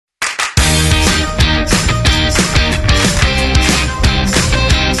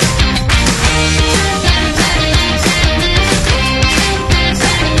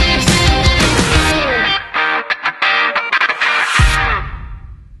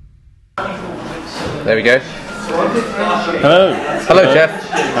There we go. Hello. Hello, Jeff.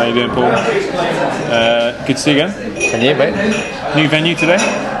 How you doing, Paul? Good to see you again. And you, mate? New venue today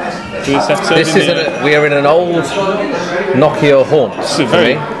for this episode. We are in an old Nokia haunt. It's a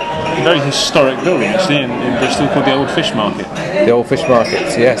very historic building, actually, in Bristol, called the Old Fish Market. The Old Fish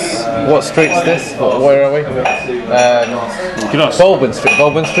Market, yes. What street's this? Where are we? Baldwin Street.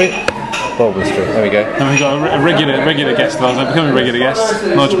 Baldwin Street. There we go. And we've got a regular guest of ours. I'm becoming a regular guest,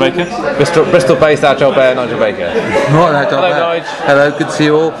 Nigel Baker. Bristol-based Agile Bear, Nigel Baker. Right, Agile Bear. Nigel. Hello, good to see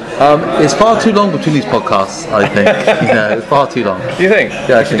you all. It's far too long between these podcasts, I think. It's far too long. Do you think?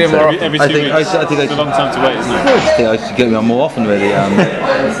 Yeah, I think do so. more often. Every 2 weeks. I think it's a long time to wait, isn't it? I think I should get me on more often, really.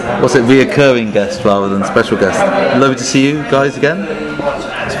 Reoccurring guest rather than special guest. Lovely to see you guys again.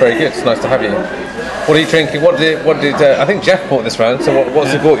 It's very good. It's nice to have you. What are you drinking? What did I think Jeff bought this round? So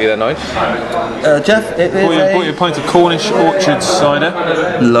what's he bought you then, Nigel? Jeff, it is bought you a pint of Cornish Orchard cider.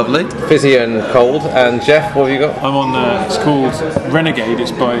 Lovely. Fizzy and cold. And Jeff, what have you got? I'm on. It's called Renegade.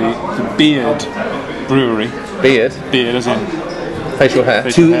 It's by the Beard Brewery. Beard, as in facial hair.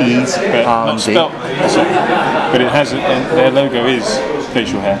 Two E's, not spelt, but it has. Their logo is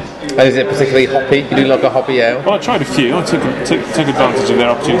facial hair. And is it particularly hoppy? You do like a hoppy ale? Well, I tried a few. I took advantage of their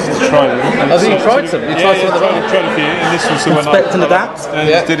opportunity to try them. Oh, so you tried some? You tried some of the tried a few, and this was the one Inspect and adapt?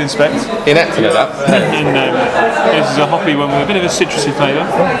 Did inspect. Inept and adapt. And this is a hoppy one with a bit of a citrusy flavour,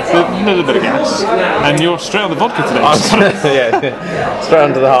 with a little bit of gas, and you're straight on the vodka today. Yeah, straight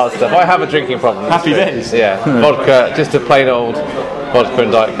onto the hard stuff. I have a drinking problem. Happy days. Yeah, vodka, just a plain old vodka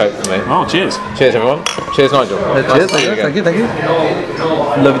and Diet Coke for me. Oh, cheers. Cheers, everyone. Cheers, Nigel. Cheers, thank you.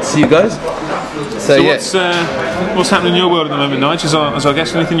 Lovely to see you guys. So yeah. What's happening in your world at the moment, Nigel? As I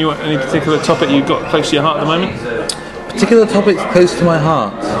guess, any particular topic you've got close to your heart at the moment? Particular topics close to my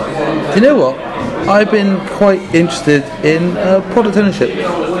heart. You know what? I've been quite interested in product ownership.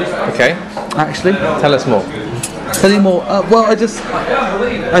 Okay. Actually. Tell us more. Tell you more. I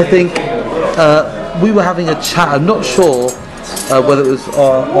think we were having a chat. I'm not sure whether it was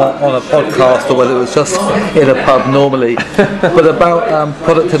on a podcast or whether it was just in a pub normally, but about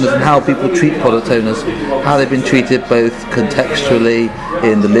product owners and how people treat product owners, how they've been treated both contextually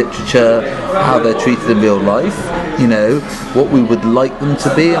in the literature, how they're treated in real life, what we would like them to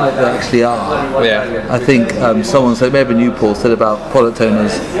be and what they actually are. Yeah. I think someone said, maybe Paul said about product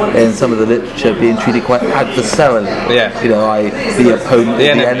owners in some of the literature being treated quite adversarially. Yeah. The opponent, the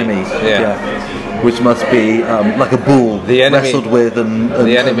enemy. Yeah. Which must be like a bull wrestled with, and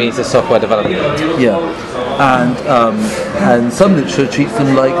the enemy is a software development. Yeah, and some literature treats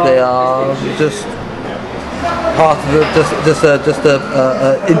them like they are just part of the just a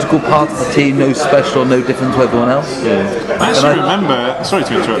integral part of the team, no special, no different to everyone else. I actually remember. Sorry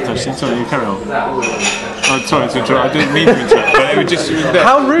to interrupt. Actually, sorry, you carry on. I'm sorry to interrupt. I didn't mean to interrupt, but it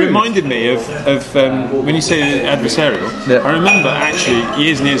How rude. Reminded me of when you say adversarial. Yeah. I remember actually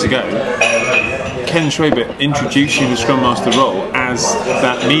years and years ago, Ken Schwaber introducing the Scrum Master role as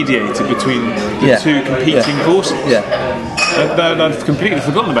that mediator between the two competing forces. Yeah. I'd completely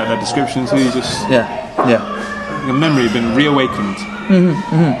forgotten about that description, so you just your memory had been reawakened.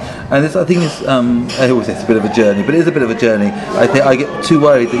 And I think it's I always say it's a bit of a journey, but it is a bit of a journey. I think I get too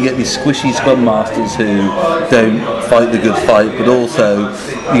worried that you get these squishy Scrum Masters who don't fight the good fight, but also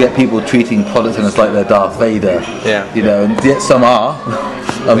you get people treating product owners like they're Darth Vader. Yeah. And yet some are,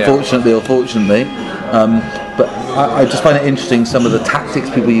 unfortunately or fortunately. But I just find it interesting some of the tactics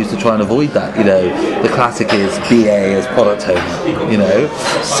people use to try and avoid that. The classic is BA as product owner.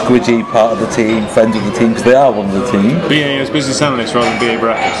 Squidgy part of the team, friends of the team because they are one of the team. BA as business analyst rather than BA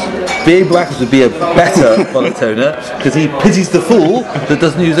Brackets. BA Brackets would be a better product owner because he pities the fool that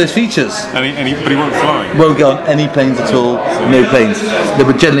doesn't use those features. But he won't fly. Won't go on any planes at all. No planes. No,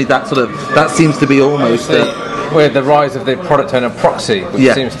 but generally that seems to be almost. With the rise of the product owner Proxy,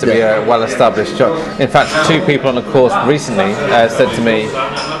 which seems to be a well-established job. In fact, 2 people on the course recently said to me,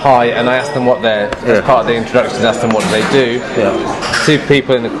 "Hi," and I asked them what as part of the introduction, asked them what they do. Yeah. 2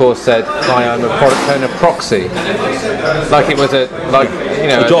 people in the course said, "Hi, I'm a product owner Proxy," like it was a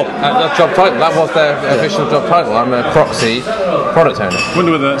job. A job title. That was their official job title. I'm a Proxy product owner. I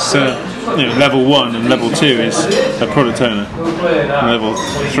wonder whether that's level 1 and level 2 is a product owner, and level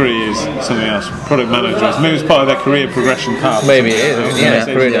 3 is something else, product manager. Maybe it's part of their career progression path. Maybe it is.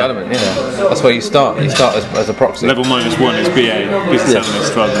 Career development. That's where you start. You start as a Proxy. Level -1 is BA, business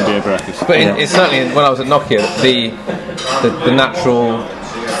analyst, rather than BA Brackets. But it's certainly when I was at Nokia, the natural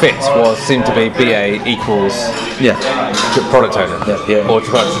fit seemed to be BA equals product owner, or to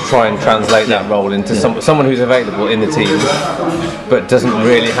try and translate that role into someone who's available in the team, but doesn't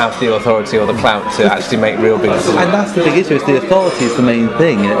really have the authority or the clout to actually make real big decisions. And that's the big issue. Is the authority is the main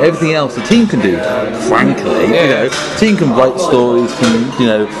thing. You know, everything else the team can do. Frankly, you know, team can write stories, can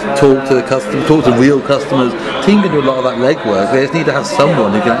talk to the customer, talk to real customers. Team can do a lot of that legwork. They just need to have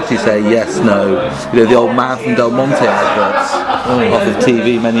someone who can actually say yes, no. You know, the old Man from Del Monte adverts off of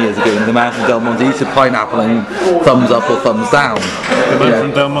TV many years ago. The Man from Del Monte eats a pineapple and thumbs up or thumbs down. The Man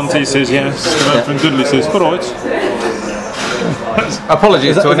from Del Monte says yes. The Man from Dudley says all right.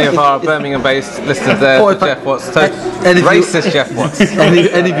 Apologies to any of our Birmingham-based listeners there for Jeff Watts. Racist Jeff Watts.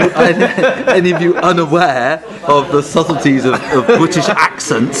 Any of you unaware of the subtleties of British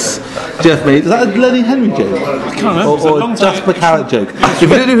accents, Jeff made. Is that a Lenny Henry joke? I can't remember. Or a Jasper Carrot joke? If you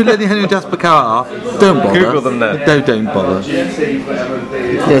don't know who Lenny Henry and Jasper Carrot are, don't bother. Google them there. Don't bother.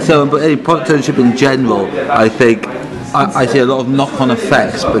 Yeah, so but product ownership in general, I think I see a lot of knock-on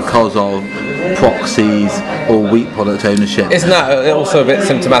effects because of proxies or weak product ownership. Isn't that also a bit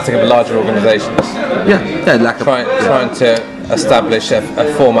symptomatic of larger organisations? Yeah, lack of trying to establish a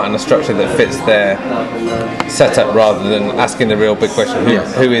format and a structure that fits their setup rather than asking the real big question: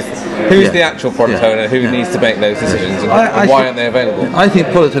 who is the actual product owner? Who needs to make those decisions, and why aren't they available? I think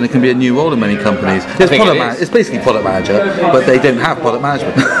product owner can be a new role in many companies. It's basically product manager, but they don't have product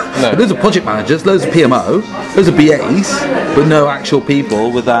management. No. Loads of project managers, loads of PMO, loads of BAs, but no actual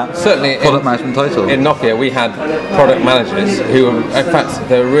people with that product management title. In Nokia, we had product managers who were, in fact,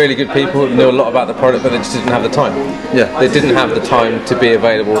 they were really good people who knew a lot about the product, but they just didn't have the time. Yeah. They didn't have the time to be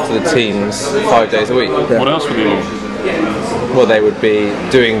available to the teams 5 days a week. Yeah. What else would they do? Well, they would be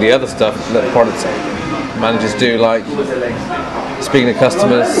doing the other stuff that product managers do, like speaking to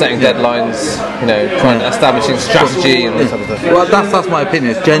customers, setting deadlines, establishing strategy and this sort of stuff. Well, that's my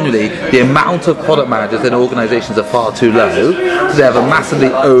opinion. Is generally the amount of product managers in organisations are far too low. So they have a massively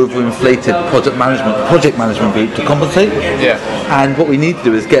overinflated project management group to compensate. Yeah. And what we need to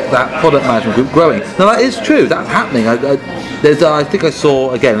do is get that product management group growing. Now that is true. That's happening. I think I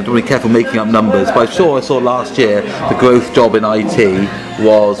saw, again, I don't be careful making up numbers, but I saw last year the growth job in IT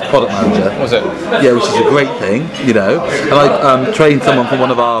was product manager. Was it? Yeah, which is a great thing, And I trained someone from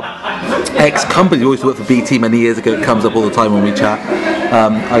one of our ex-companies who used to work for BT many years ago. It comes up all the time when we chat.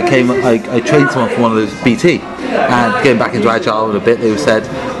 I trained someone from one of those BT, and getting back into Agile in a bit, they said,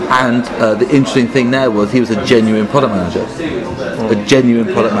 and the interesting thing there was he was a genuine product manager.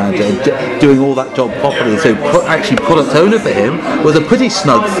 Doing all that job properly. So actually product owner for him was a pretty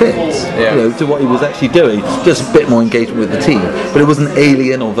snug fit, to what he was actually doing. Just a bit more engagement with the team, but it wasn't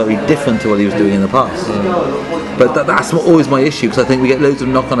alien or very different to what he was doing in the past. But that's always my issue, because I think we get loads of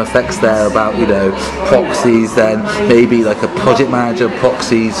knock-on effects there about proxies. Then maybe like a project manager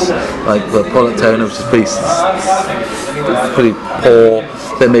proxies, like the product owner, which is pretty poor.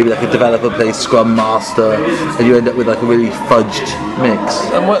 Then maybe like a developer plays Scrum Master, and you end up with like a really fudged mix.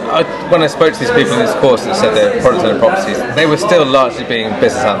 And when I spoke to these people in this course that said they're product owner proxies, they were still largely being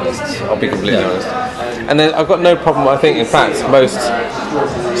business analysts. I'll be completely honest. And then I've got no problem. I think, in fact, most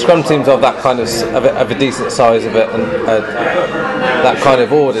Scrum teams of that kind of a decent size of it and that kind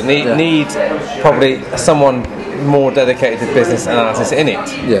of order need probably someone more dedicated to business analysis in it.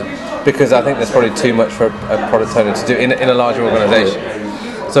 Yeah. Because I think there's probably too much for a product owner to do in a larger organisation.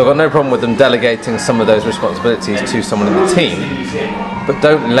 So I've got no problem with them delegating some of those responsibilities to someone in the team, but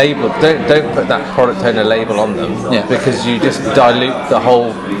don't put that product owner label on them, because you just dilute the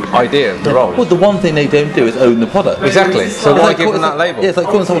whole idea of the role. Well, the one thing they don't do is own the product. Exactly. So why give them that label? Yeah, it's like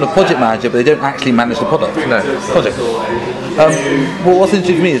calling someone a project manager, but they don't actually manage the product. No. Project. Well, what's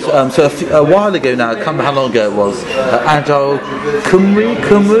interesting to me is, so a while ago now, I can't remember how long ago it was, Agile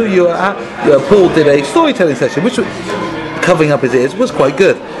Kumru, you were at, Paul did a storytelling session, which covering up his ears was quite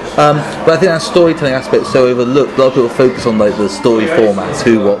good. But I think that storytelling aspect is so overlooked. A lot of people focus on like the story formats,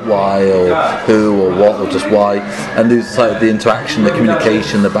 who, what, why, or who, or what, or just why, and lose sight of the interaction, the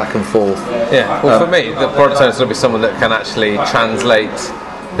communication, the back and forth. Yeah, well, for me, the product owner will be someone that can actually translate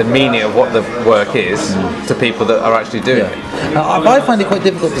the meaning of what the work is to people that are actually doing it. Now, I find it quite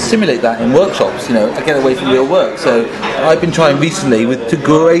difficult to simulate that in workshops, I get away from real work. So I've been trying recently, to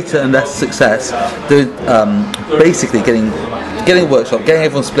greater and less success, basically getting a workshop, getting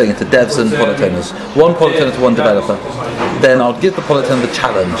everyone split into devs and product owners. One product owner to one developer. Then I'll give the product owner the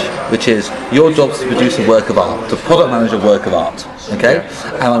challenge, which is your job is to produce a work of art, to product manage a work of art. Okay?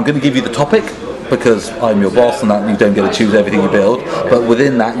 And I'm going to give you the topic, because I'm your boss and that you don't get to choose everything you build, but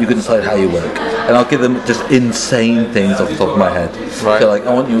within that you can decide how you work. And I'll give them just insane things off the top of my head. Right. So like,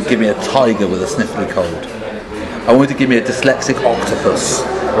 I want you to give me a tiger with a sniffly cold. I want you to give me a dyslexic octopus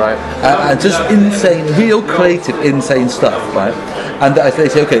Right. And just insane, real creative, insane stuff, right? And they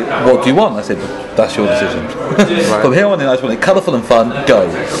say, okay, what do you want? I said, that's your decision. Right. From here on in, I just want it colourful and fun, go.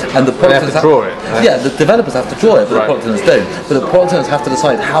 And the product have to draw it. Right? Yeah, the developers have to draw it, but right. the product owners don't. But the product owners have to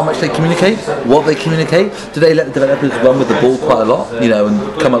decide how much they communicate, what they communicate. Do they let the developers run with the ball quite a lot,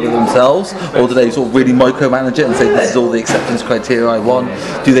 and come up with it themselves? Or do they sort of really micromanage it and say, this is all the acceptance criteria I want?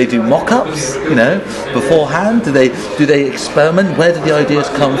 Do they do mock-ups, beforehand? Do they experiment? Where do the ideas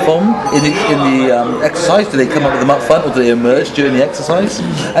come from in the exercise? Do they come up with them up front, or do they emerge during the exercise?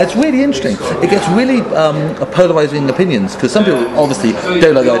 And it's really interesting. It gets really polarizing opinions, because some people obviously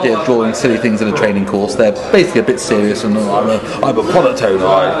don't like the idea of drawing silly things in a training course. They're basically a bit serious, and I'm a product owner.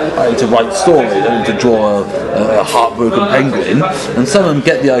 I need to write stories. I need to draw a heartbroken penguin. And some of them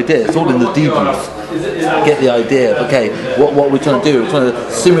get the idea. It's all in the debrief. Get the idea of, okay, what we're trying to do. We're trying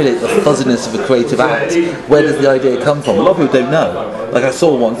to simulate the fuzziness of a creative act. Where does the idea come from? A lot of people don't know. Like I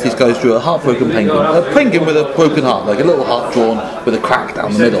saw once, these guys drew a heartbroken penguin, a penguin with a broken heart, like a little heart drawn with a crack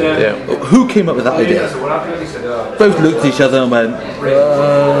down the middle. Yeah. Who came up with that idea? Both looked at each other and went,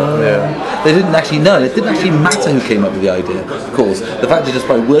 They didn't actually know. It didn't actually matter who came up with the idea, of course. The fact is, just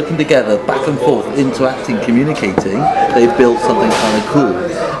by working together, back and forth, interacting, communicating, they built something kind of cool.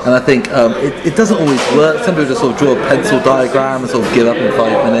 And I think it doesn't always work. Some people just sort of draw a pencil diagram and sort of give up in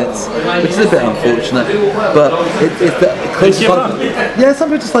 5 minutes, which is a bit unfortunate. But it's the closest one. Yeah, some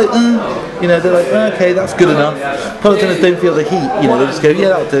people just like, they're like, okay, that's good enough. Product owners don't feel the heat, they just go, yeah,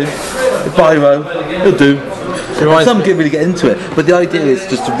 that'll do. Biro, it'll do. Some can really get into it. But the idea is,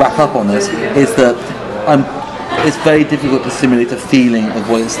 just to wrap up on this, is that it's very difficult to simulate a feeling of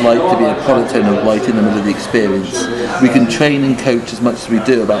what it's like to be a product owner right in the middle of the experience. We can train and coach as much as we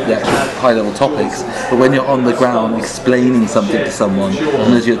do about the actual high-level topics, but when you're on the ground explaining something to someone,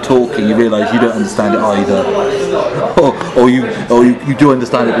 and as you're talking, you realise you don't understand it either, or you do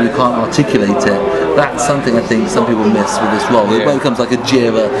understand it, but you can't articulate it. That's something I think some people miss with this role. It becomes like a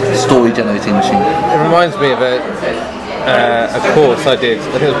Jira story-generating machine. It reminds me of a course I did.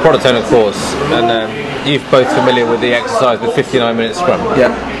 I think it was a product owner course, and you're both familiar with the exercise with 59-minute scrum.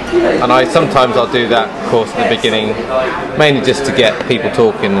 Yeah. And I'll do that course at the beginning, mainly just to get people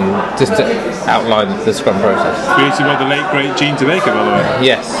talking and just to outline the scrum process. Created by the late great Jean Baker, by the way.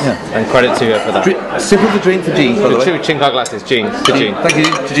 Yes. Yeah. And credit to her for that. Sip of the drink for Jean, by the way. Two Chinkai glasses, Jean. For Jean. Thank you,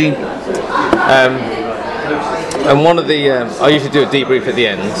 to Jean. And one of the I usually do a debrief at the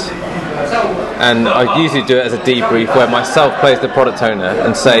end. And I usually do it as a debrief where myself plays the product owner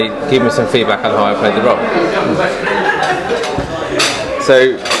and say, give me some feedback on how I played the role.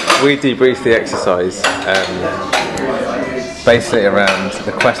 So we debriefed the exercise basically around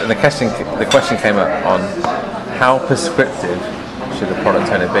the question. And the question came up on how prescriptive should the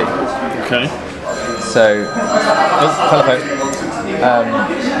product owner be. Okay. So, telephone.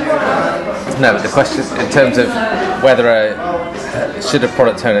 No, but the question in terms of whether should a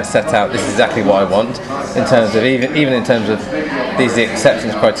product owner set out, this is exactly what I want, in terms of even in terms of these are the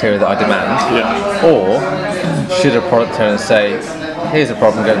acceptance criteria that I demand, or should a product owner say, here's a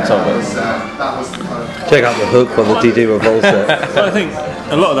problem, go and solve it. Check out the hook or the DJ revolves it. Well, I think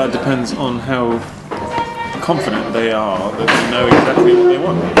a lot of that depends on how confident they are that they know exactly what they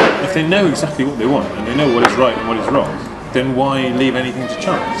want. If they know exactly what they want and they know what is right and what is wrong, then why leave anything to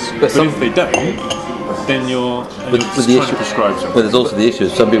chance? But if they don't, then you're trying to prescribe something. But there's also the issue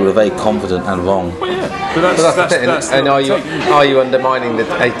of some people are very confident and wrong. Well, yeah, but that's and are you undermining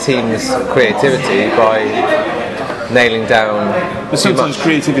a team's creativity by nailing down? But sometimes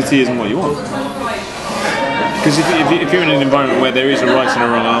creativity isn't what you want. Because if you're in an environment where there is a right and a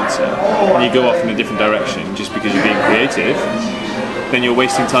wrong answer, and you go off in a different direction just because you're being creative, then you're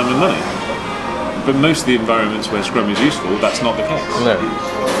wasting time and money. But most of the environments where Scrum is useful, that's not the case. No.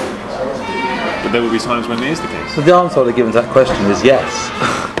 But there will be times when it is the case. So the answer I've given to that question is yes.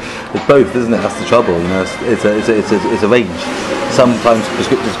 It's both, isn't it? That's the trouble. It's a range. Sometimes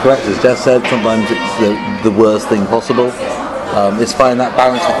prescriptive is correct, as Jeff said. Sometimes it's the worst thing possible. It's finding that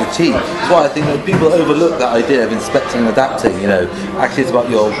balance with the team. That's why I think that people overlook that idea of inspecting and adapting. Actually, it's about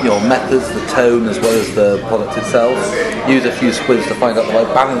your methods, the tone, as well as the product itself. Use a few sprints to find out the right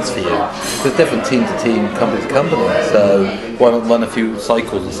balance for you. There's different team to team, company to company. So why not run a few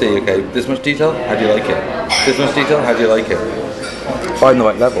cycles and see? Okay, this much detail, how do you like it? This much detail, how do you like it? Find the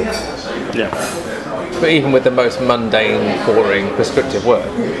right level. Yeah. But even with the most mundane, boring, prescriptive work,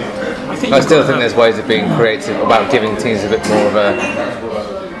 I still think there's ways of being creative about giving teams a bit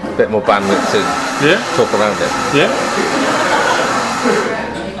more bandwidth to talk around it. Yeah.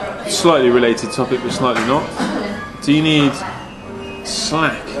 Slightly related topic, but slightly not. Do you need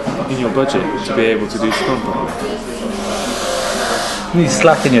Slack in your budget to be able to do Scrum properly? You need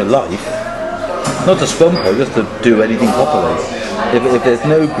slack in your life, not to scrum code, just to do anything properly. If there's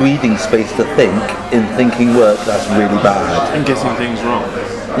no breathing space to think in thinking work, that's really bad. And getting things wrong.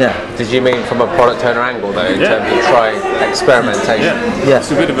 Yeah. Did you mean from a product owner angle though, in terms of try experimentation? Yeah.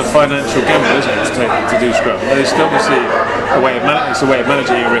 It's a bit of a financial gamble, isn't it, to do Scrum? But it's obviously a way of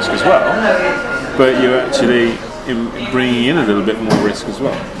managing your risk as well, but you're actually bringing in a little bit more risk as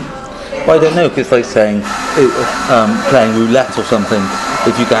well. Well, I don't know, because it's like saying playing roulette or something.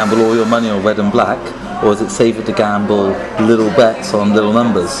 If you gamble all your money on red and black, or is it safer to gamble little bets on little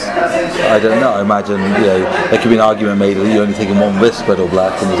numbers? I don't know. I imagine there could be an argument made that you're only taking one risk, red or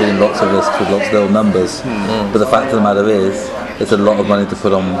black, and you're taking lots of risks with lots of little numbers. But the fact of the matter is, it's a lot of money to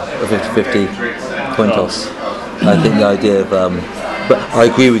put on a 50-50 coin toss. And I think the idea of but I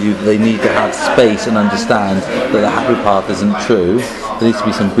agree with you that they need to have space and understand that the happy path isn't true. There needs to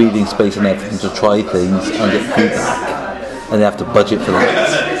be some breathing space and everything to try things and get feedback. And they have to budget for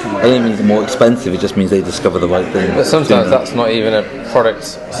that. I don't mean it's more expensive, it just means they discover the right thing. But sometimes that's not even a product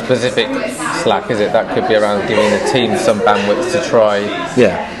specific slack, is it? That could be around giving the team some bandwidth to try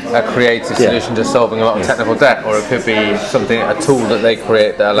a creative solution to solving a lot of technical debt, or it could be a tool that they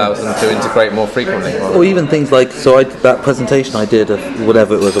create that allows them to integrate more frequently. Or even things like, that presentation I did of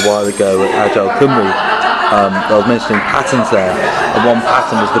whatever it was a while ago at Agile Cymru, I was mentioning patterns there, and one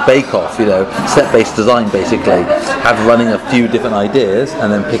pattern was the bake-off, set-based design basically, have running a few different ideas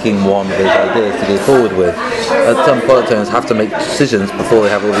and then picking one of those ideas to go forward with. Some product owners have to make decisions before they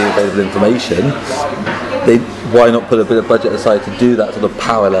have all the available information. Why not put a bit of budget aside to do that sort of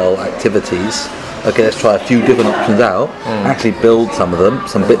parallel activities? Okay, let's try a few different options out, actually build some of them,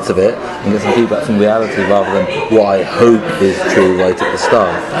 some bits of it, and get some feedback from reality rather than what I hope is true right at the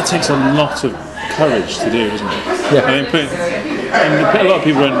start. That takes a lot of courage to do, isn't it? Yeah. I mean, a lot of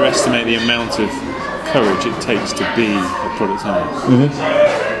people underestimate the amount of courage it takes to be a product owner.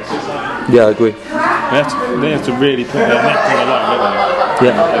 Yeah, I agree. They have to really put their neck on the line, don't they?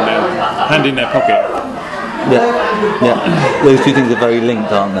 Yeah. And their hand in their pocket. Yeah. Those two things are very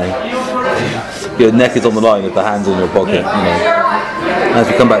linked, aren't they? Your neck is on the line if the hand's in your pocket. As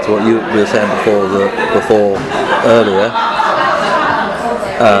we come back to what you were saying before earlier,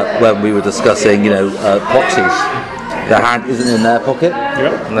 when we were discussing, proxies, their hand isn't in their pocket,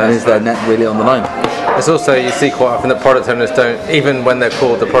 and is their neck really on the line? It's also, you see quite often that product owners don't, even when they're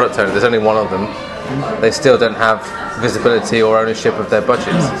called the product owner, there's only one of them, they still don't have visibility or ownership of their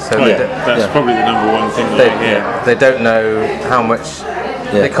budgets. So that's probably the number one thing that I hear. They don't know how much,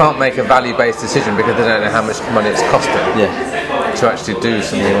 they can't make a value-based decision because they don't know how much money it's costing to actually do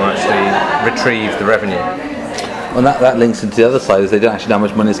something or actually retrieve the revenue. And that links into the other side, is they don't actually know how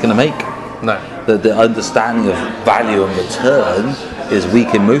much money it's going to make. No. The understanding of value and return is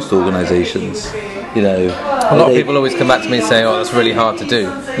weak in most organisations. A lot of people always come back to me saying, "Oh, that's really hard to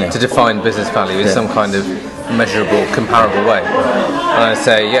do, to define business value in some kind of measurable, comparable way." And I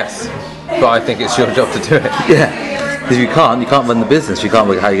say, yes, but I think it's your job to do it. Yeah, because you can't run the business. You can't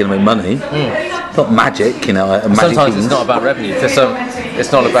work out how you're going to make money. It's not magic, Sometimes it's not about revenue. For some,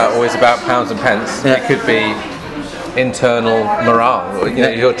 it's not always about pounds and pence. It could be internal morale.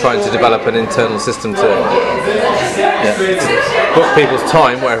 You're trying to develop an internal system to book people's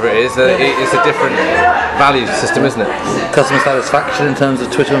time, whatever it is. It's a different value system, isn't it? Customer satisfaction in terms of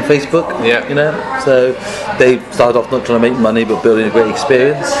Twitter and Facebook. So they started off not trying to make money but building a great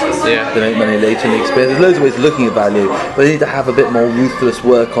experience. They make money later in the experience. There's loads of ways of looking at value, but they need to have a bit more ruthless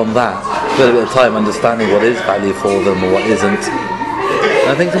work on that. Spend a bit of time understanding what is value for them or what isn't.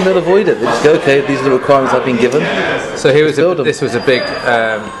 I think some people avoid it. They just go, okay, these are the requirements I've been given. So this was a big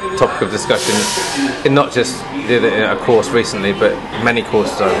topic of discussion, in not just a course recently, but many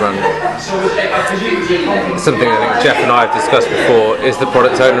courses I've run. Something I think Jeff and I have discussed before, is the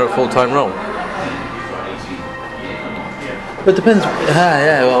product owner a full-time role? But it depends.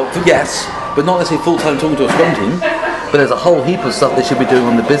 Yes, but not necessarily full-time talking to a scrum team. But there's a whole heap of stuff they should be doing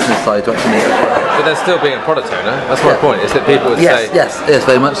on the business side to actually make it work. But they're still being a product owner. That's my point. Is that people would say yes,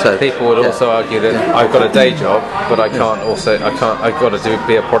 very much so. People would also argue that I've got a day job, but I've got to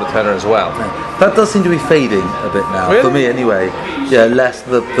be a product owner as well. That does seem to be fading a bit now, for me anyway. Yeah, less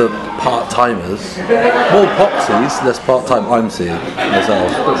the part-timers, more proxies, less part-time. I'm seeing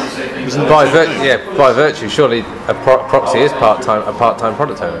myself. By virtue, surely a proxy is a part-time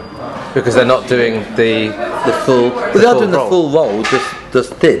product owner. Because they're not doing the full. But they are doing the full role,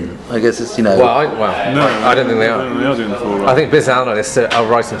 just thin. I guess it's Well, I don't think they are. They are doing the full role. I think business analysts are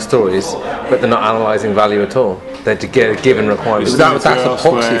writing stories, but they're not analysing value at all. They're given requirements. That's a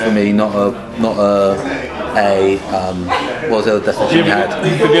proxy for me, not a what was the other definition you had?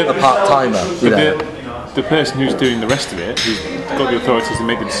 A part timer. the person who's doing the rest of it, who's got the authority to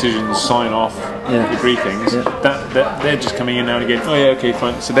make the decisions, sign off the briefings, that they're just coming in now and again. Oh yeah, okay,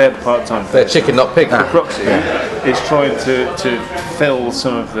 fine. So they're part-time. They're chicken, not pig. Proxy is trying to fill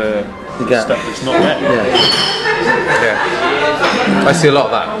some of the stuff that's not there. Yeah, I see a lot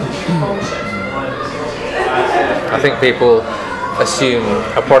of that. I think people assume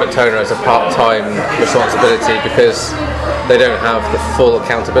a product owner as a part-time responsibility because they don't have the full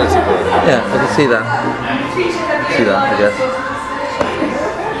accountability for it. Yeah, I can see that. I guess.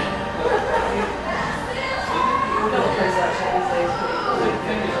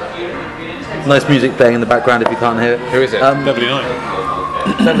 Nice music playing in the background if you can't hear it. Who is it? Beverly Knight.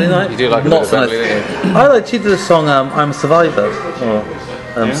 Beverly Knight? You do like Not a so bit of Beverly, don't you? I like, she did a song, I'm a Survivor,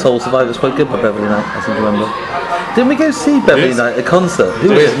 or Soul Survivor. It's quite good by Beverly Knight, I seem to remember. Didn't we go see Beverly Knight at a concert? Who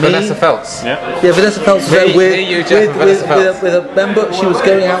was With it? Vanessa Feltz. Yeah. Yeah, Vanessa Feltz was there with a member she was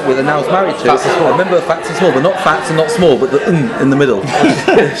going out with and now is married to. Fats and Small. A member of Fats and Small, but not Fats and not Small, but the in the middle.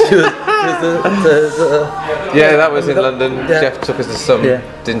 she was Yeah, that was in London. Yeah. Jeff took us to some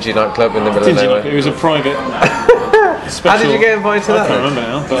dingy nightclub in the middle of It nowhere. was a private. How did you get invited to I that? can't remember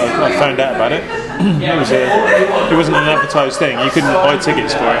now, but I found out about it. It wasn't an advertised thing. You couldn't buy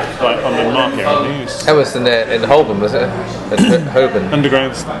tickets for it like on the market. That was in Holborn, was it? In Holborn.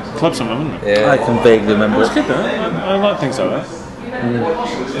 Underground club somewhere, wasn't it? Yeah. I can vaguely remember It's it. good though. I like things like that.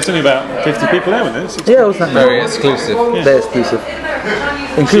 It's only about 50 people there with this. Yeah, it was that Very exclusive. Very exclusive.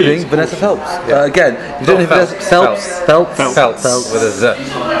 Including Vanessa Feltz. Again, if you don't know Vanessa Feltz. With a Z.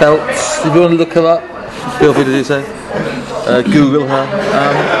 Feltz. If you want to look her up, feel free to do so. Google her.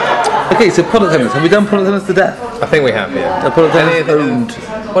 Okay, so product owners. Have we done product owners to death? I think we have, yeah. Product owners owned.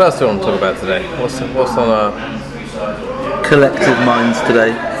 What else do we want to talk about today? What's on our Collective minds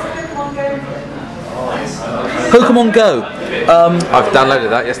today. Pokemon Go. I've downloaded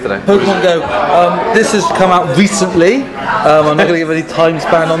that yesterday. Pokemon Go. This has come out recently. I'm not going to give any time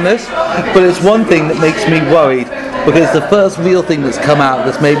span on this, but it's one thing that makes me worried because the first real thing that's come out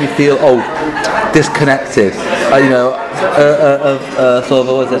that's made me feel disconnected. Sort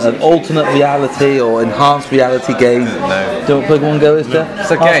of an alternate reality or enhanced reality game. No. Do you know what Pokemon Go is, Jeff?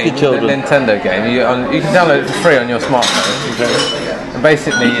 It's a game, a Nintendo game. You can download it for free on your smartphone. And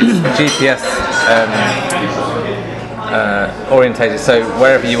basically, it's GPS orientated. So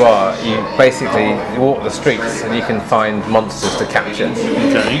wherever you are, you basically walk the streets and you can find monsters to capture.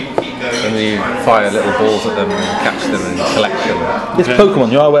 Okay. And you fire little balls at them and catch them and collect them. It's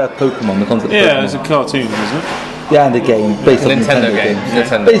Pokemon. You are aware of Pokemon, the concept of Yeah, Pokemon. it's a cartoon, isn't it? Yeah, and a game based on Nintendo game. games.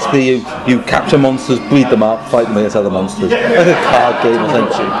 Nintendo. Basically, you capture monsters, breed them up, fight them against other monsters. Like a card game or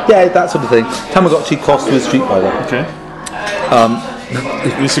something. Yeah, that sort of thing. Tamagotchi crossed with Street Fighter. Okay.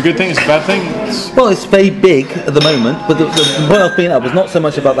 It's a good thing, it's a bad thing. Well, it's very big at the moment, but the point I was bringing up was not so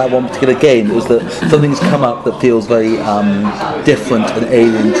much about that one particular game. It was that something's come up that feels very different and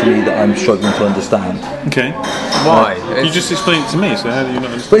alien to me that I'm struggling to understand. Okay. Why? You just explained it to me, so how do you not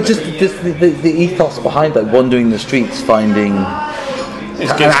understand? But just the ethos behind that, wandering the streets, finding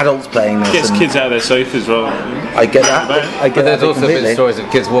adults playing this. Gets kids out of their sofas rather. I get that. But there's also completely. been stories of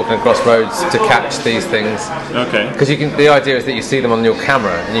kids walking across roads to catch these things. Okay. Because the idea is that you see them on your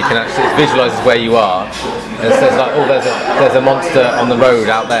camera and you can actually it visualises where you are. And it says like, there's a monster on the road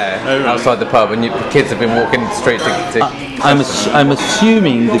out there, outside the pub, and the kids have been walking the street to I'm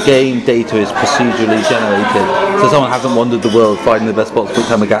assuming the game data is procedurally generated, so someone hasn't wandered the world finding the best spots for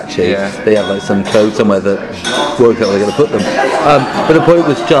Tamagotchi. Yeah. They have like some code somewhere that works out where they're going to put them. But the point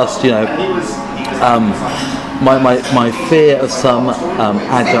was just, my fear of some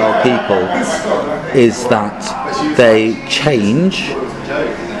agile people is that they change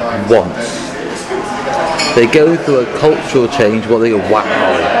once. They go through a cultural change where they go,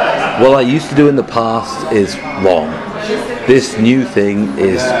 wow, what I used to do in the past is wrong. This new thing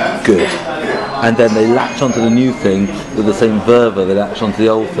is good. And then they latch onto the new thing with the same fervour they latch onto the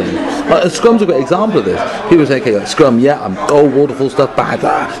old thing. Scrum's a great example of this. People say, okay, like, Scrum, waterfall stuff, bad.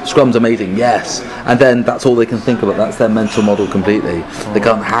 Scrum's amazing, yes. And then that's all they can think about. That's their mental model completely. They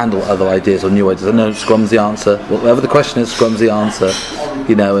can't handle other ideas or new ideas. They know Scrum's the answer. Whatever the question is, Scrum's the answer.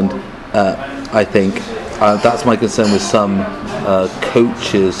 And I think that's my concern with some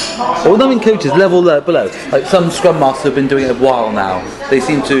coaches, or not even coaches, level below. Like some Scrum Masters have been doing it a while now. They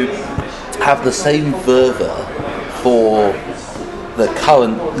seem to have the same fervour for the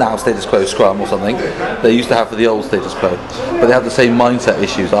current now status quo Scrum or something they used to have for the old status quo, but they have the same mindset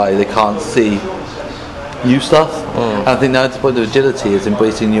issues. They can't see new stuff. And I think now the point of agility is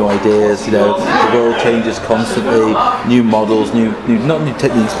embracing new ideas. The world changes constantly, new models, not new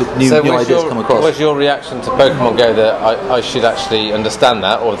techniques, but new ideas come across. Was your reaction to Pokemon Go that I should actually understand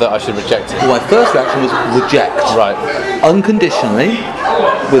that, or that I should reject it? Well, my first reaction was reject. Right. Unconditionally,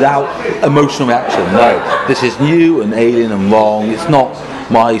 without emotional reaction. No, this is new and alien and wrong. It's not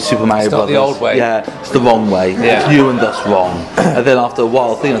my Super Mario Brothers. It's not the old way. Yeah, it's the wrong way. Yeah. It's new and thus wrong. And then after a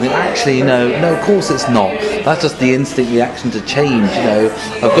while, I think actually, no, of course it's not. That's just the instinct reaction to change.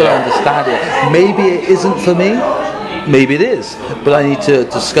 I've got to understand it. Maybe it isn't for me. Maybe it is, but I need to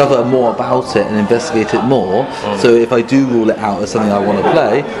discover more about it and investigate it more. So if I do rule it out as something I want to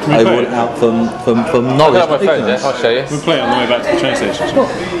play, I rule it out from knowledge. I've got my phone there. I'll show you. We'll play it on the way back to the train station.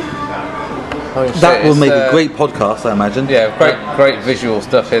 That will make a great podcast, I imagine. Yeah, great visual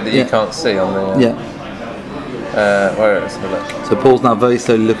stuff here that you can't see on the. Where is it? Look. So Paul's now very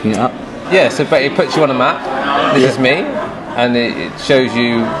slowly looking it up. Yeah, so but it puts you on a map. This is me, and it shows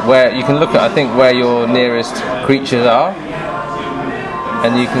you where you can look at. I think where your nearest creatures are,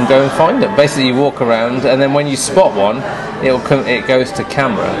 and you can go and find them. Basically, you walk around, and then when you spot one, it goes to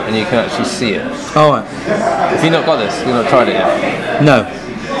camera, and you can actually see it. All right. If you've not got this, you've not tried it yet. No.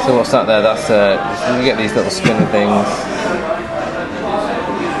 So what's that there? That's you get these little spinning things.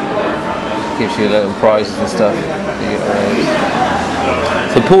 Gives you little prizes and stuff.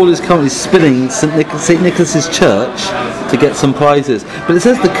 So Paul is currently spinning St. Nicholas's Church to get some prizes. But it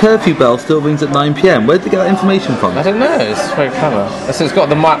says the curfew bell still rings at 9 p.m. Where did they get that information from? I don't know. It's very clever. So it's got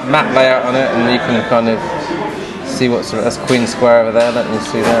the map layout on it, and you can kind of see that's Queen Square over there. Let me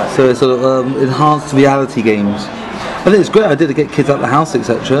see that. So it's sort of enhanced reality games. I think it's a great idea to get kids out of the house,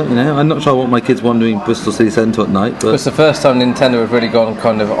 etc. I'm not sure I want my kids wandering Bristol City Centre at night. But it's the first time Nintendo have really gone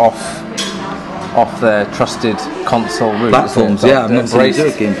kind of off their trusted console route. Platforms, yeah. I've not seen them do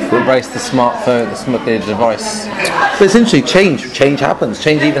a game before. Embrace the smartphone, the device. But it's interesting. Change happens.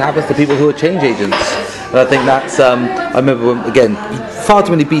 Change even happens to people who are change agents. And I think that's. I remember far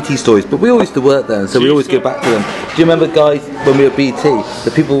too many BT stories, but we always used to work there, so we always go back to them. Do you remember, guys, when we were at BT?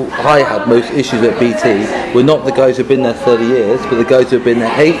 The people I had most issues with at BT were not the guys who've been there 30 years, but the guys who've been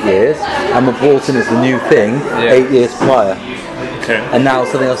there 8 years and were brought in as the new thing 8 years prior. Okay. And now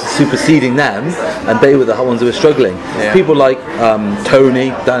something else is superseding them, and they were the ones who were struggling. People like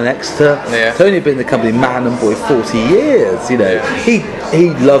Tony down in Exeter. Tony had been in the company man and boy 40 years. He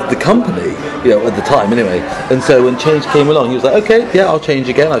loved the company, at the time anyway. And so when change came along, he was like, okay, yeah, I'll change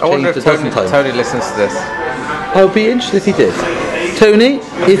again. I've changed a dozen times. Tony listens to this. I would be interested if he did. Tony,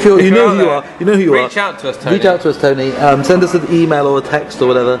 if you know who you are. Reach out to us, Tony. Reach out to us, Tony. Send us an email or a text or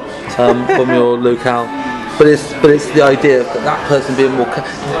whatever from your locale. But it's the idea of that person being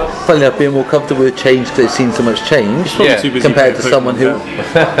more comfortable with change because they've seen so much change compared to someone who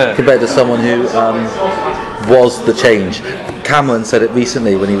was the change. Cameron said it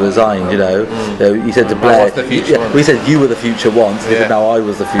recently when he resigned. He said to Blair, we said you were the future once. He said now I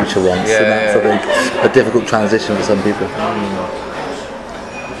was the future once, and that's I think a difficult transition for some people.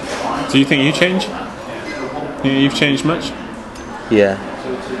 Do you think you change? You've changed much? Yeah.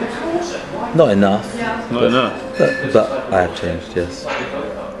 Not enough. Not enough. But I have changed, yes.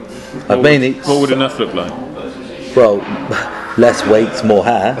 What would enough look like? Well, less weight, more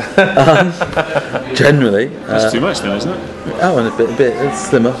hair. Generally. That's too much now, isn't it? Oh, and a bit it's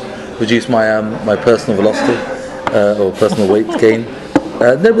slimmer. Reduce my my personal velocity or personal weight gain.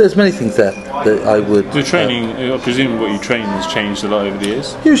 No, but there's many things there that I would. The training, I presume what you train has changed a lot over the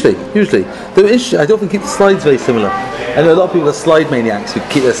years. Usually. Though I don't keep the slides very similar. I know a lot of people are slide maniacs who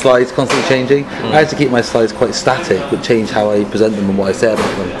keep their slides constantly changing. I actually keep my slides quite static, but change how I present them and what I say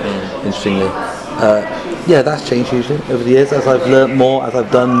about them. Interestingly, that's changed usually over the years as I've learnt more, as I've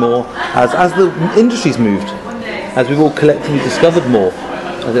done more, as the industry's moved, as we've all collectively discovered more.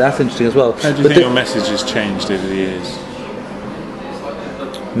 I think that's interesting as well. How do you think your message has changed over the years?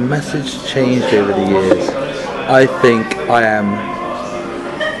 Message changed over the years. I think I am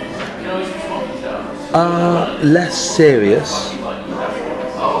less serious,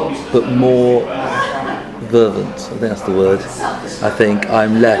 but more fervent. I think that's the word. I think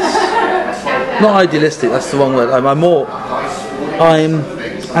I'm less, not idealistic. That's the wrong word. I'm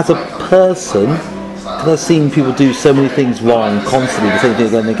as a person. Because I've seen people do so many things wrong constantly, the same thing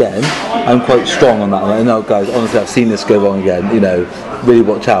again and again. I'm quite strong on that. I know, guys, honestly, I've seen this go wrong again. Really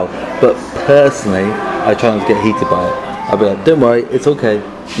watch out. But personally, I try not to get heated by it. I'll be like, don't worry, it's okay.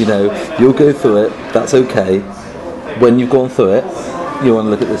 You'll go through it. That's okay. When you've gone through it, you want to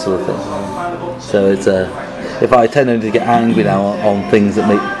look at this sort of thing. So it's if I tend only to get angry now on things that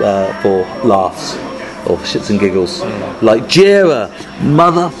make for laughs, or for shits and giggles, like Jira,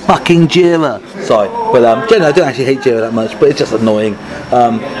 motherfucking Jira. Sorry, but generally I don't actually hate Jira that much, but it's just annoying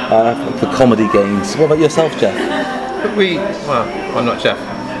for comedy games. What about yourself, Jeff? I'm not Jeff.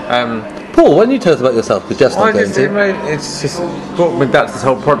 Paul, why don't you tell us about yourself? Because Jeff's not going to. It's just brought me back to this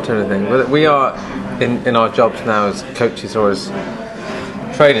whole product owner thing. But we are in our jobs now as coaches or as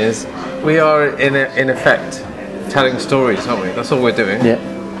trainers. We are in effect telling stories, aren't we? That's all we're doing. Yeah.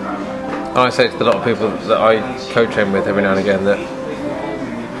 And I say to a lot of people that I co-train with every now and again that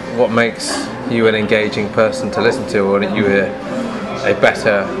what makes you an engaging person to listen to, or that you a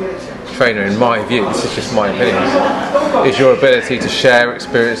better trainer, in my view, this is just my opinion, is your ability to share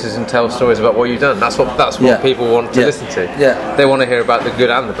experiences and tell stories about what you've done. That's what people want to listen to. Yeah. They want to hear about the good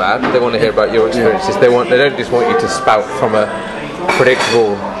and the bad. They want to hear about your experiences. They don't just want you to spout from a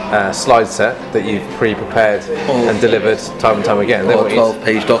predictable slide set that you've pre-prepared and delivered time and time again. They Or want a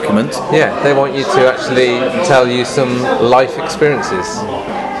 12-page document. Yeah, they want you to actually tell you some life experiences.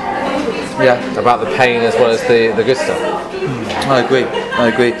 Yeah, about the pain as well as the good stuff. I agree.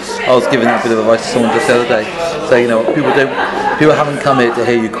 I was giving that bit of advice to someone just the other day. So, people haven't come here to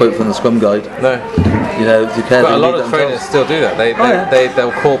hear you quote from the Scrum Guide. No. But a lot of trainers still do that.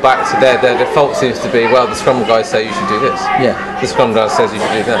 They'll call back to their default seems to be, well, the Scrum Guide says you should do this. Yeah. The Scrum Guide says you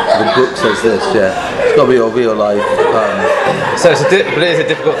should do that. The book says this. Yeah. It's got to be your real life. So but it is a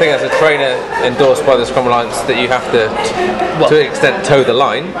difficult thing as a trainer endorsed by the Scrum Alliance that you have to an extent, toe the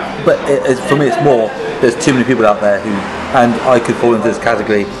line. But for me, it's more. There's too many people out there who, and I could fall into this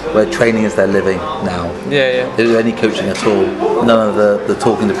category where training is their living now. Yeah. They don't do any coaching at all. None of the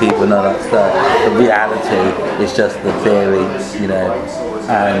talking to people. None of that stuff. The reality is just the theory,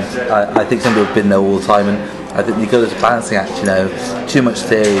 And I think some people have been there all the time, and I think you've got this balancing act. Too much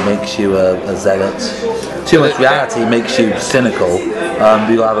theory makes you a zealot. Too much reality makes you cynical. You've got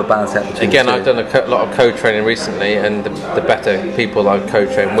to have a balance act between Again, the two. I've done a lot of co-training recently, and the better people I've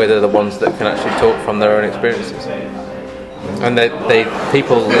co-trained with are the ones that can actually talk from their own experiences. And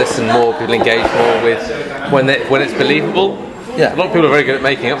people listen more, people engage more with when it's believable. Yeah. A lot of people are very good at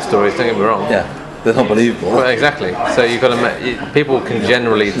making up stories. Don't get me wrong. Yeah. They're not believable. Well, exactly. So you've got to people can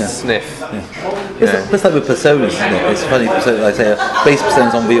generally sniff. Yeah. It's like with personas, isn't it? It's funny. I say base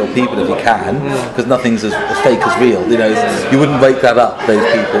personas on real people if you can, because nothing's as fake as real. You wouldn't wake that up. Those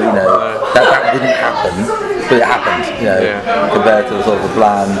people, that didn't happen, but it happened. Compared to the sort of a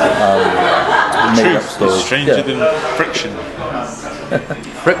bland made-up story. Truth is stranger than friction.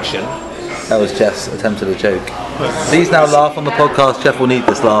 Friction. That was Jeff's attempt at a joke. Please now laugh on the podcast. Jeff will need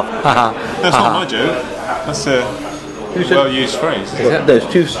this laugh. That's not my joke. That's a well-used phrase. No, it's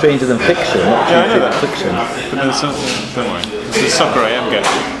truth stranger than fiction, not Yeah, I know that. fiction. But there's don't worry. It's the soccer AM joke,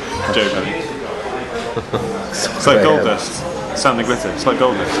 I think. It's like gold dust. Sand and glitter. It's like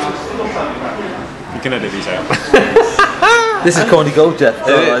gold dust. You can edit these out. This is Comedy Gold, Jeff.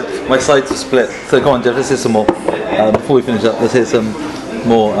 My sides are split. So come on, Jeff, let's hear some more. Before we finish up, let's hear some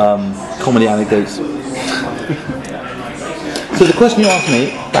more comedy anecdotes. So the question you asked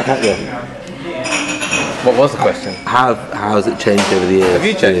me, back at you. What was the question? How has it changed over the years? Have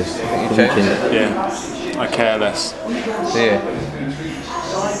you changed? Yeah, I care less. Yeah.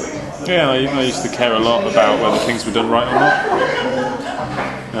 Yeah, I used to care a lot about whether things were done right or not.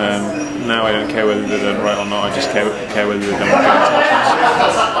 Now I don't care whether they're done right or not. I just care whether they're done with good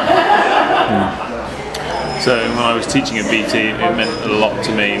intentions. So when I was teaching at BT, it meant a lot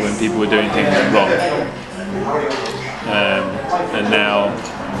to me when people were doing things wrong. And now,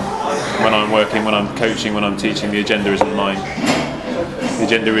 when I'm working, when I'm coaching, when I'm teaching, the agenda isn't mine. The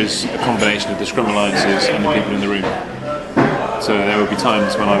agenda is a combination of the Scrum Alliances and the people in the room. So there will be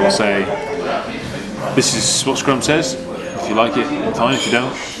times when I will say, this is what Scrum says. If you like it, fine. If you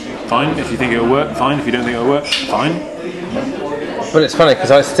don't, fine. If you think it'll work, fine. If you don't think it'll work, fine. But it's funny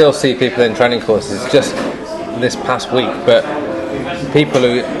because I still see people in training courses just this past week, but people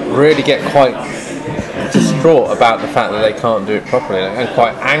who really get quite distraught about the fact that they can't do it properly and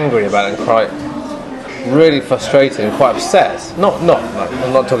quite angry about it and quite really frustrated and quite upset. I'm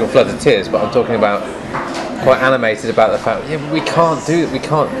not talking floods of tears, but I'm talking about quite animated about the fact we can't do it, we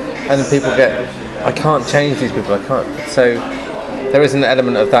can't, and then people get, I can't change these people, I can't. So there is an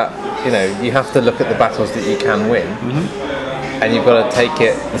element of that, you have to look at the battles that you can win. And you've got to take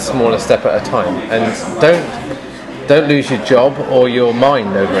it the smallest step at a time, and don't lose your job or your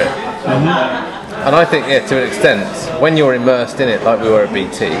mind over it. And I think, to an extent, when you're immersed in it, like we were at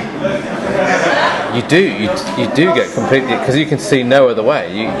BT, you do get completely, because you can see no other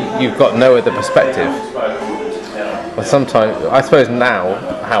way. You've got no other perspective. But sometimes, I suppose now,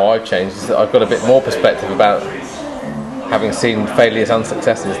 how I've changed is that I've got a bit more perspective about having seen failures and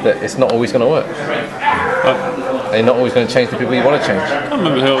successes, that it's not always going to work. You're not always going to change the people you want to change. I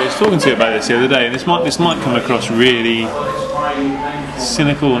remember who I was talking to about this the other day, and this might come across really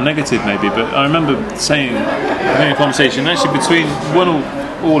cynical or negative maybe, but I remember having a conversation actually between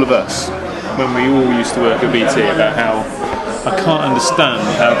all of us when we all used to work at BT about how I can't understand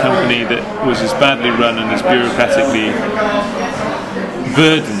how a company that was as badly run and as bureaucratically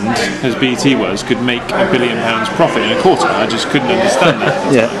burdened as BT was could make £1 billion profit in a quarter. I just couldn't understand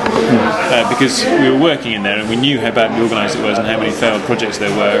that. Because we were working in there and we knew how badly organised it was and how many failed projects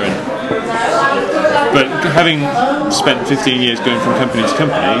there were. But having spent 15 years going from company to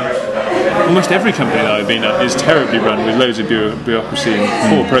company, almost every company that I've been at is terribly run with loads of bureaucracy and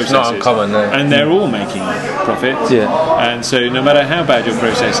poor processes. It's not uncommon, no. And they're all making profit. And so no matter how bad your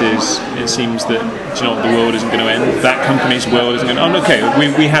process is, it seems that, do you know what, the world isn't going to end. That company's world isn't going to end. Oh, okay,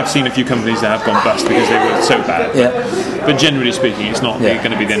 we have seen a few companies that have gone bust because they were so bad. But generally speaking, it's not going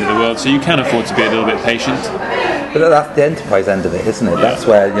to be the end of the world. So you can afford to be a little bit patient. But that's the enterprise end of it, isn't it? That's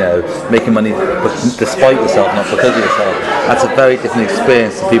where, making money despite yourself, not because of yourself. That's a very different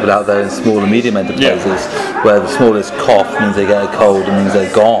experience to people out there in small and medium enterprises, where the smallest cough means they get a cold and means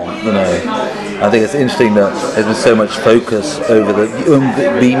they're gone. I think it's interesting that there's been so much focus over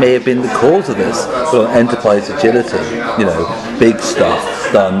we may have been the cause of this, but on enterprise agility, big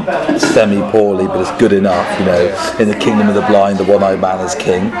stuff done semi-poorly, but it's good enough, in the kingdom of the blind, the one-eyed man is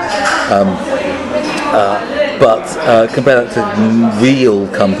king. But compare that to real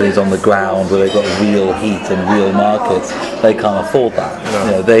companies on the ground where they've got real heat and real markets, they can't afford that.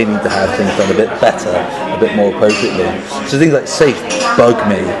 No. They need to have things done a bit better, a bit more appropriately. So things like safe bug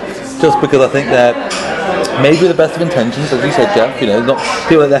me, just because I think they're maybe the best of intentions, as you said, Jeff. Not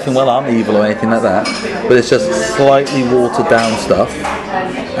people that effing well aren't evil or anything like that, but it's just slightly watered down stuff.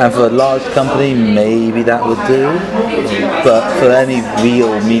 And for a large company, maybe that would do. But for any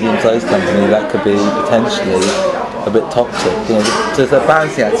real medium-sized company, that could be potentially a bit toxic. There's a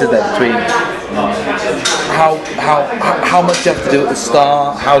balancing act, isn't there, between how much you have to do at the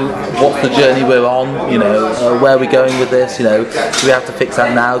start, what's the journey we're on, where are we going with this, do we have to fix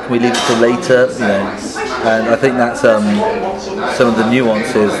that now, can we leave it till later, and I think that's some of the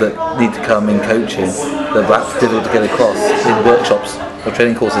nuances that need to come in coaching that perhaps difficult to get across in workshops or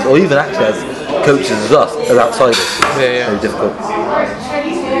training courses, or even actually as coaches as us, as outsiders. Very difficult.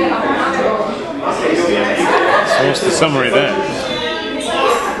 So what's the summary there?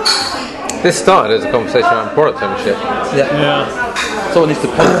 This started as a conversation around product ownership. Someone needs to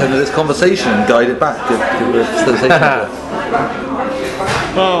product owner this conversation and guide it back.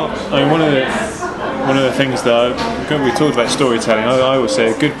 Well, one of the things that we talked about storytelling. I always say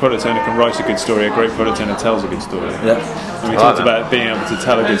a good product owner can write a good story. A great product owner tells a good story. And we talked about being able to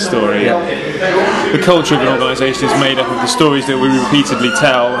tell a good story. The culture of an organisation is made up of the stories that we repeatedly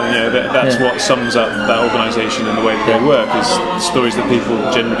tell, and that's what sums up that organisation and the way that they work. Is the stories that people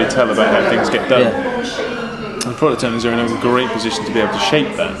generally tell about how things get done. And product owners are in a great position to be able to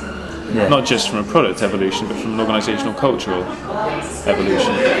shape that. Not just from a product evolution, but from an organisational cultural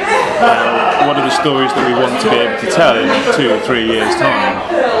evolution. What are the stories that we want to be able to tell in 2 or 3 years' time?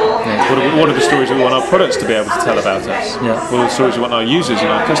 What are the stories that we want our products to be able to tell about us? What are the stories we want our users and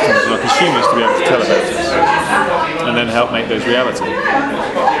our customers and our consumers to be able to tell about us? And then help make those reality.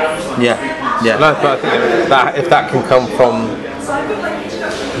 No, but I think that if that can come from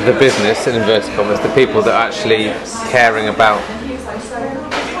the business, in inverted commas, the people that are actually caring about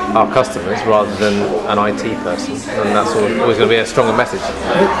our customers rather than an IT person, and that's always going to be a stronger message.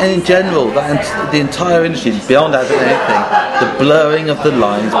 And in general, the entire industry, beyond that anything, the blurring of the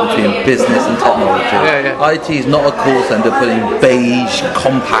lines between business and technology. IT is not a call centre putting beige,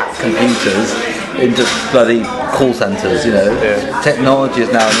 compact computers into bloody call centres, Technology is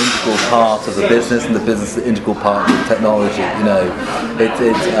now an integral part of the business, and the business is an integral part of the technology, they're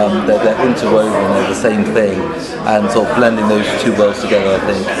interwoven, they're the same thing, and sort of blending those two worlds together, I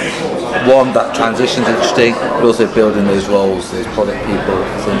think. One, that transition's interesting, but also building those roles, those product people,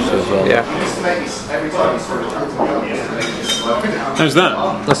 is interesting as well. How's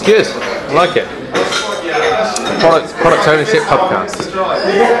that? That's good. I like it. Product ownership podcast. Should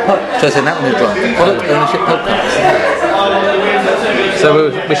I say that one as well? Product ownership podcast.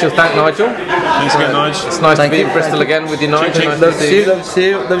 So we shall thank Nigel. Thanks again, Nigel. It's nice to be in Bristol again with you, Nigel. Love to see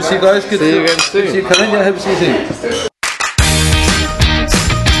you guys. Good to see you again soon. Good to see you coming. I hope to see you soon.